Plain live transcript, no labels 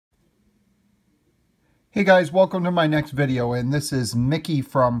Hey guys, welcome to my next video, and this is Mickey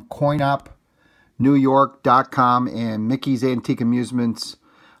from coinopnewyork.com and Mickey's Antique Amusements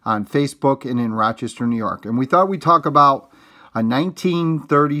on Facebook and in Rochester, New York. And we thought we'd talk about a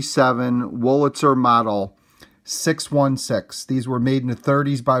 1937 Wurlitzer model 616. These were made in the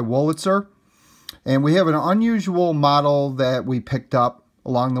 30s by Wurlitzer, and we have an unusual model that we picked up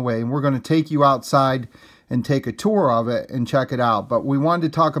along the way, and we're going to take you outside and take a tour of it and check it out. But we wanted to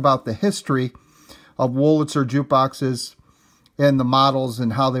talk about the history of Wurlitzer jukeboxes and the models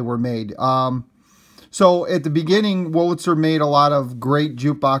and how they were made. So at the beginning, Wurlitzer made a lot of great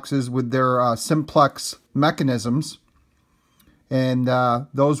jukeboxes with their simplex mechanisms, and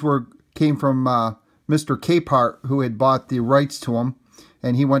those came from Mr. Capehart, who had bought the rights to them,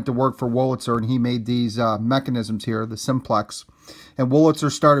 and he went to work for Wurlitzer, and he made these mechanisms here, the simplex. And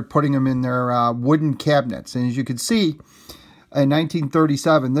Wurlitzer started putting them in their wooden cabinets, and as you can see, in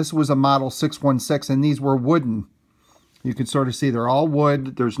 1937, this was a model 616, and these were wooden. You can sort of see they're all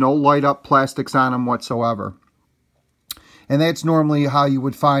wood. There's no light-up plastics on them whatsoever. And that's normally how you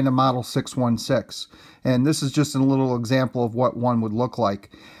would find a model 616. And this is just a little example of what one would look like.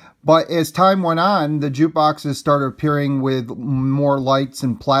 But as time went on, the jukeboxes started appearing with more lights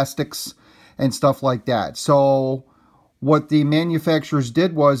and plastics and stuff like that. So what the manufacturers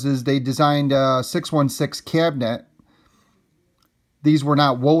did is they designed a 616 cabinet. These were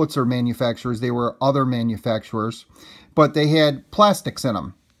not Wurlitzer manufacturers, they were other manufacturers, but they had plastics in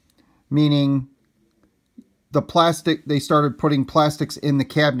them, meaning the plastic, they started putting plastics in the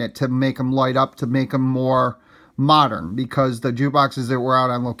cabinet to make them light up, to make them more modern, because the jukeboxes that were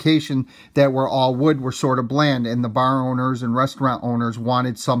out on location that were all wood were sort of bland, and the bar owners and restaurant owners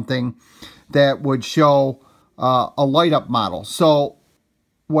wanted something that would show a light up model. So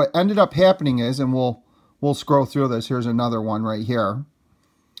what ended up happening is, and we'll scroll through this. Here's another one right here.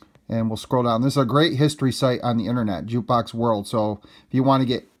 And we'll scroll down. This is a great history site on the internet, Jukebox World. So if you want to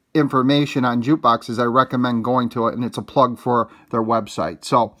get information on jukeboxes, I recommend going to it. And it's a plug for their website.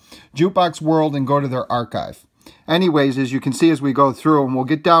 So Jukebox World, and go to their archive. Anyways, as you can see as we go through, and we'll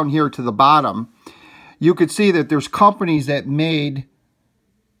get down here to the bottom, you could see that there's companies that made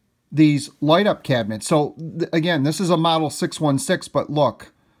these light up cabinets. So again, this is a model 616, but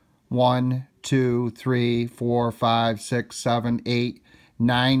look, 1, 2, 3, 4, 5, 6, 7, 8,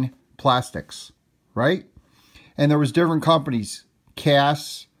 9 plastics, right? And there was different companies: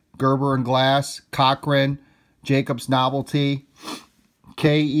 Cass, Gerber and Glass, Cochran, Jacob's Novelty,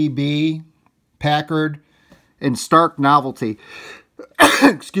 KEB, Packard, and Stark Novelty.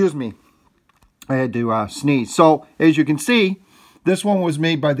 Excuse me, I had to sneeze. So as you can see, this one was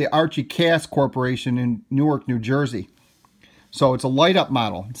made by the Archie Cass Corporation in Newark, New Jersey. So it's a light-up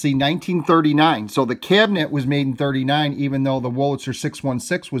model. See, 1939. So the cabinet was made in 39, even though the Wurlitzer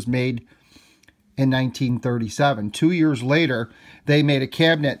 616 was made in 1937. 2 years later, they made a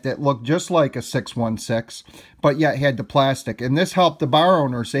cabinet that looked just like a 616, but yet had the plastic. And this helped the bar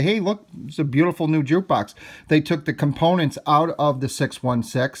owner say, hey, look, it's a beautiful new jukebox. They took the components out of the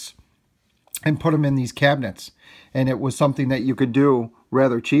 616 and put them in these cabinets. And it was something that you could do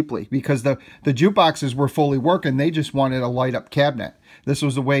rather cheaply, because the jukeboxes were fully working. They just wanted a light up cabinet. This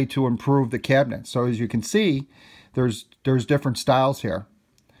was a way to improve the cabinet. So as you can see, there's different styles here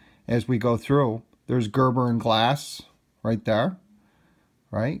as we go through. There's Gerber and Glass right there,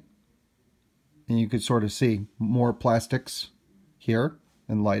 right? And you could sort of see more plastics here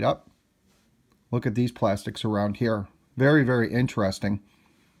and light up. Look at these plastics around here. Very, very interesting.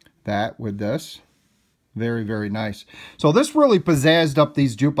 That with this. Very, very nice. So this really pizzazzed up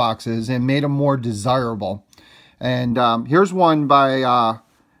these jukeboxes and made them more desirable. And here's one by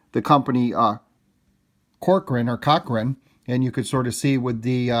the company Cochran, and you could sort of see with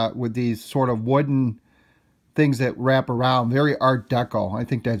these sort of wooden things that wrap around, very Art Deco. I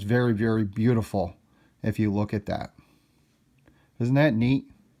think that's very, very beautiful if you look at that. Isn't that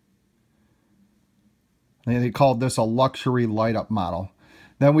neat? And they called this a luxury light-up model.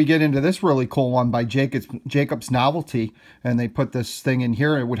 Then we get into this really cool one by Jacob's Novelty, and they put this thing in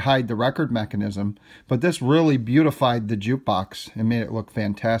here. It would hide the record mechanism, but this really beautified the jukebox and made it look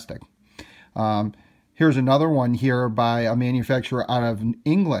fantastic. Here's another one here by a manufacturer out of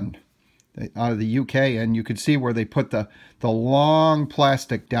England, out of the UK, and you could see where they put the long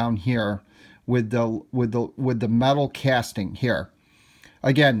plastic down here with the metal casting here.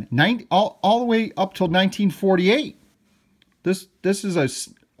 Again, all the way up till 1948. This is a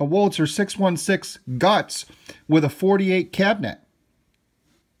Wurlitzer 616 guts with a 48 cabinet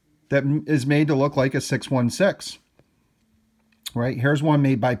that is made to look like a 616. Right, here's one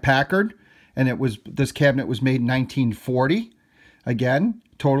made by Packard, and this cabinet was made in 1940. Again,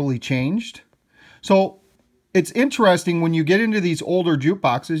 totally changed. So it's interesting when you get into these older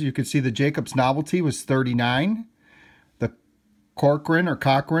jukeboxes. You can see the Jacobs Novelty was 39. The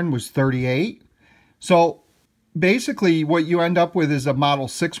Cochrane was 38. So basically what you end up with is a model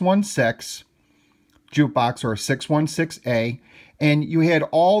 616 jukebox, or a 616A, and you had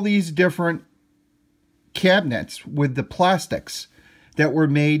all these different cabinets with the plastics that were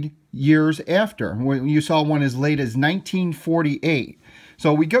made years after. When you saw one as late as 1948.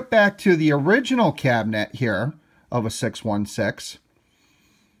 So we get back to the original cabinet here of a 616,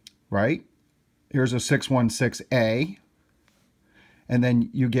 right? Here's a 616A. And then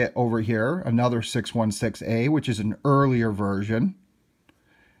you get over here another 616A, which is an earlier version.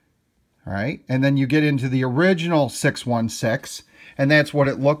 All right. And then you get into the original 616, and that's what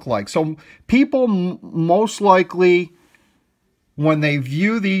it looked like. So people most likely, when they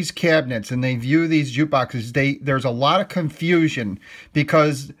view these cabinets and they view these jukeboxes, there's a lot of confusion,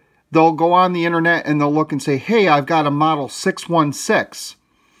 because they'll go on the internet and they'll look and say, hey, I've got a model 616.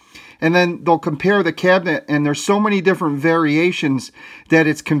 And then they'll compare the cabinet, and there's so many different variations that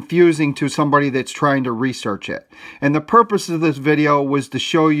it's confusing to somebody that's trying to research it. And the purpose of this video was to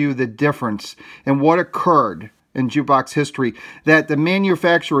show you the difference and what occurred in jukebox history, that the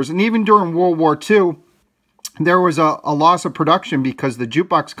manufacturers, and even during World War II, there was a loss of production because the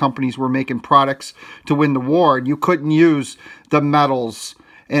jukebox companies were making products to win the war, and you couldn't use the metals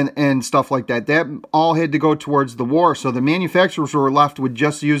and stuff like that. That all had to go towards the war. So the manufacturers were left with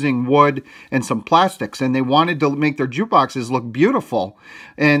just using wood and some plastics, and they wanted to make their jukeboxes look beautiful.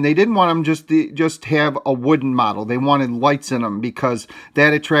 And they didn't want them just have a wooden model. They wanted lights in them because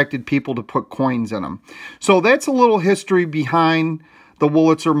that attracted people to put coins in them. So that's a little history behind the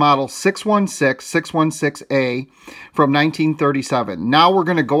Wurlitzer model 616, 616A from 1937. Now we're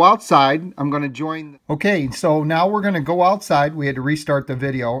going to go outside. I'm going to join. Okay, so now we're going to go outside. We had to restart the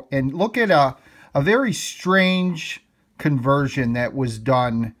video and look at a very strange conversion that was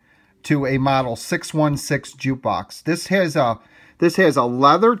done to a model 616 jukebox. This has a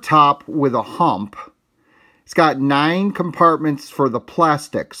leather top with a hump. It's got 9 compartments for the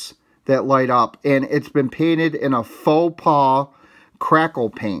plastics that light up, and it's been painted in a faux pas crackle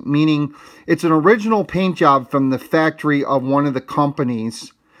paint, meaning it's an original paint job from the factory of one of the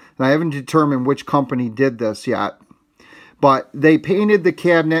companies. And I haven't determined which company did this yet, but they painted the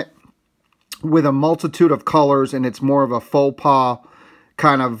cabinet with a multitude of colors, and it's more of a faux pas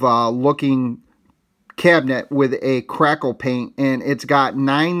kind of looking cabinet with a crackle paint, and it's got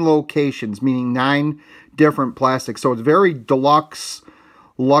 9 locations, meaning 9 different plastics. So it's very deluxe,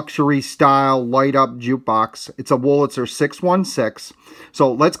 luxury style light up jukebox. It's a Wurlitzer 616.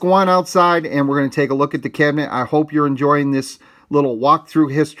 So let's go on outside and we're going to take a look at the cabinet. I hope you're enjoying this little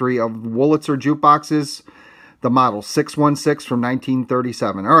walkthrough history of Wurlitzer jukeboxes, the model 616 from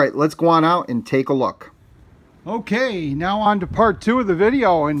 1937. All right, let's go on out and take a look. Okay, now on to part 2 of the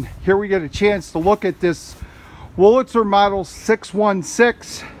video, and here we get a chance to look at this Wurlitzer model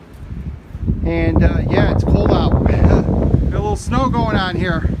 616. And yeah, it's cold out. Got a little snow going on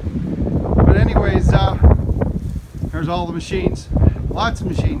here, but anyways, there's all the machines, lots of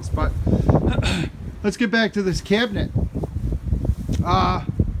machines. But let's get back to this cabinet.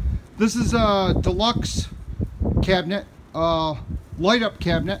 This is a deluxe cabinet, light up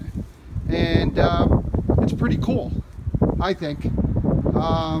cabinet, and it's pretty cool, I think.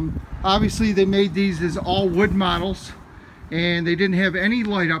 Obviously they made these as all wood models, and they didn't have any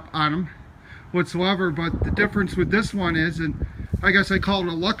light up on them whatsoever. But the difference with this one is, and I guess I call it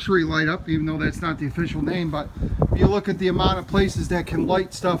a luxury light up, even though that's not the official name, but if you look at the amount of places that can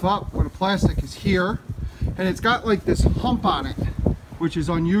light stuff up with a plastic is here, and it's got like this hump on it, which is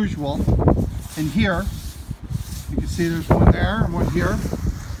unusual. And here you can see there's one there and one here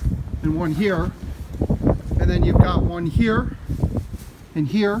and one here, and then you've got one here and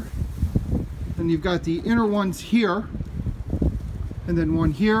here, and you've got the inner ones here, and then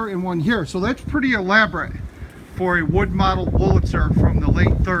one here and one here. So that's pretty elaborate for a wood model Wurlitzer from the late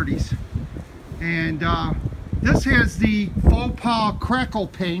 30s. And this has the faux pas crackle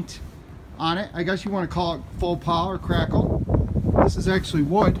paint on it. I guess you want to call it faux pas or crackle. This is actually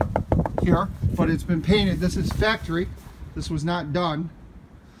wood here, but it's been painted. This is factory. This was not done.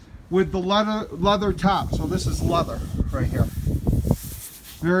 With the leather top. So this is leather right here.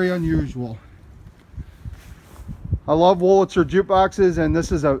 Very unusual. I love Wurlitzer jukeboxes, and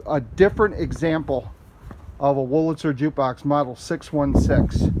this is a different example of a Wurlitzer jukebox model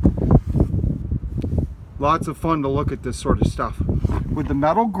 616. Lots of fun to look at this sort of stuff. With the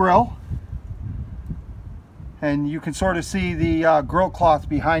metal grill, and you can sort of see the grill cloth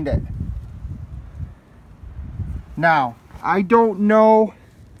behind it. Now, I don't know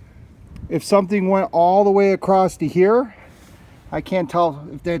if something went all the way across to here. I can't tell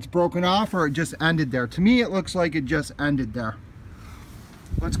if that's broken off or it just ended there. To me, it looks like it just ended there.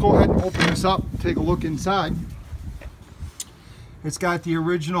 Let's go ahead and open this up, take a look inside. It's got the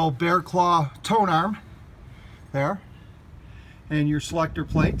original bear claw tone arm there, and your selector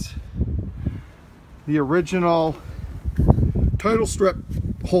plates. The original title strip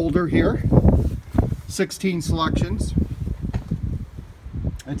holder here, 16 selections.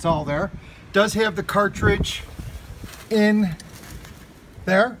 It's all there. Does have the cartridge in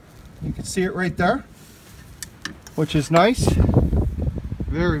there. You can see it right there, which is nice.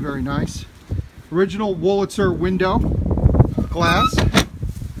 Very, very nice. Original Wurlitzer window glass.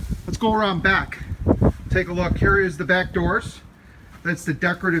 Let's go around back. Take a look. Here is the back doors. That's the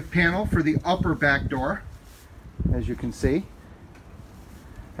decorative panel for the upper back door, as you can see.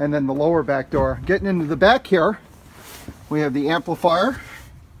 And then the lower back door. Getting into the back here, we have the amplifier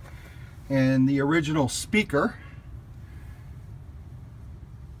and the original speaker.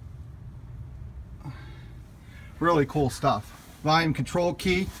 Really cool stuff. Volume control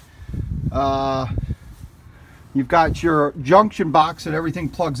key. You've got your junction box that everything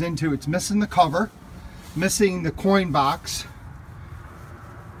plugs into. It's missing the cover, missing the coin box,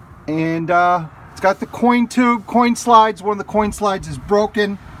 and it's got the coin tube, coin slides. One of the coin slides is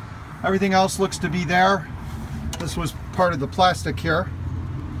broken. Everything else looks to be there. This was part of the plastic here.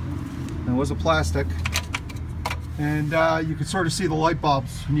 It was a plastic, and you can sort of see the light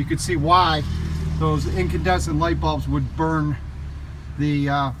bulbs, and you can see why those incandescent light bulbs would burn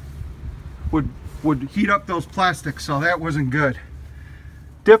the would heat up those plastics, so that wasn't good.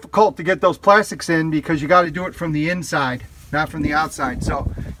 Difficult to get those plastics in because you got to do it from the inside, not from the outside.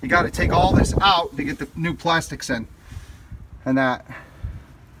 So you got to take all this out to get the new plastics in. And that.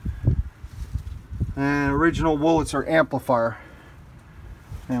 And original Wurlitzer amplifier.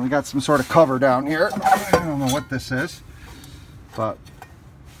 And we got some sort of cover down here. I don't know what this is, but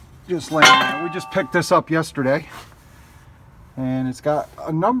just laying there. We just picked this up yesterday. And it's got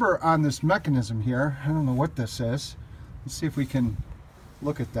a number on this mechanism here. I don't know what this is. Let's see if we can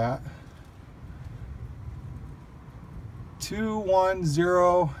look at that.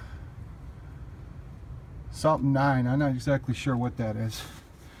 210 something 9. I'm not exactly sure what that is.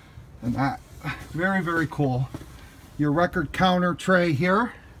 And that, very, very cool. Your record counter tray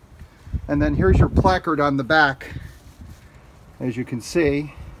here. And then here's your placard on the back. As you can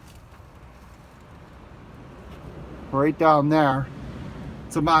see, right down there,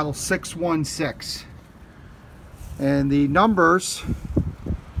 it's a model 616, and the numbers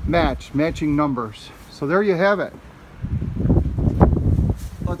matching numbers. So there you have it.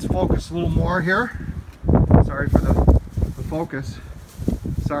 Let's focus a little more here. Sorry for the focus.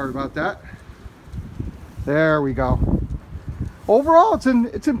 Sorry about that. There we go. Overall, it's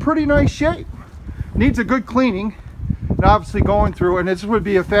in pretty nice shape. Needs a good cleaning, and obviously going through, and this would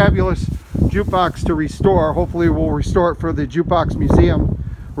be a fabulous jukebox to restore. Hopefully we'll restore it for the jukebox museum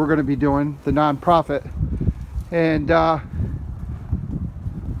we're going to be doing, the non-profit. And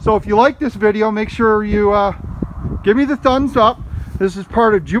so if you like this video, make sure you give me the thumbs up. This is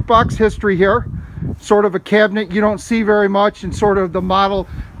part of jukebox history here, sort of a cabinet you don't see very much, and sort of the model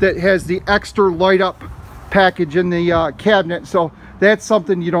that has the extra light up package in the cabinet. So that's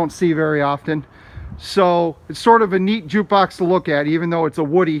something you don't see very often. So it's sort of a neat jukebox to look at, even though it's a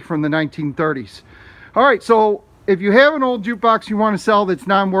Woody from the 1930s. All right, so if you have an old jukebox you want to sell that's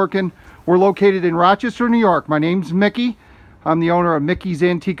non-working, we're located in Rochester, New York. My name's Mickey. I'm the owner of Mickey's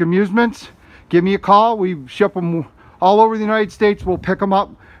Antique Amusements. Give me a call. We ship them all over the United States. We'll pick them up.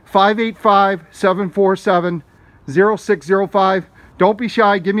 585-747-0605. Don't be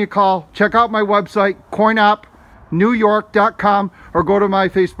shy. Give me a call. Check out my website, coinopnewyork.com, or go to my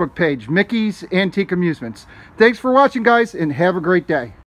Facebook page, Mickey's Antique Amusements. Thanks for watching, guys, and have a great day.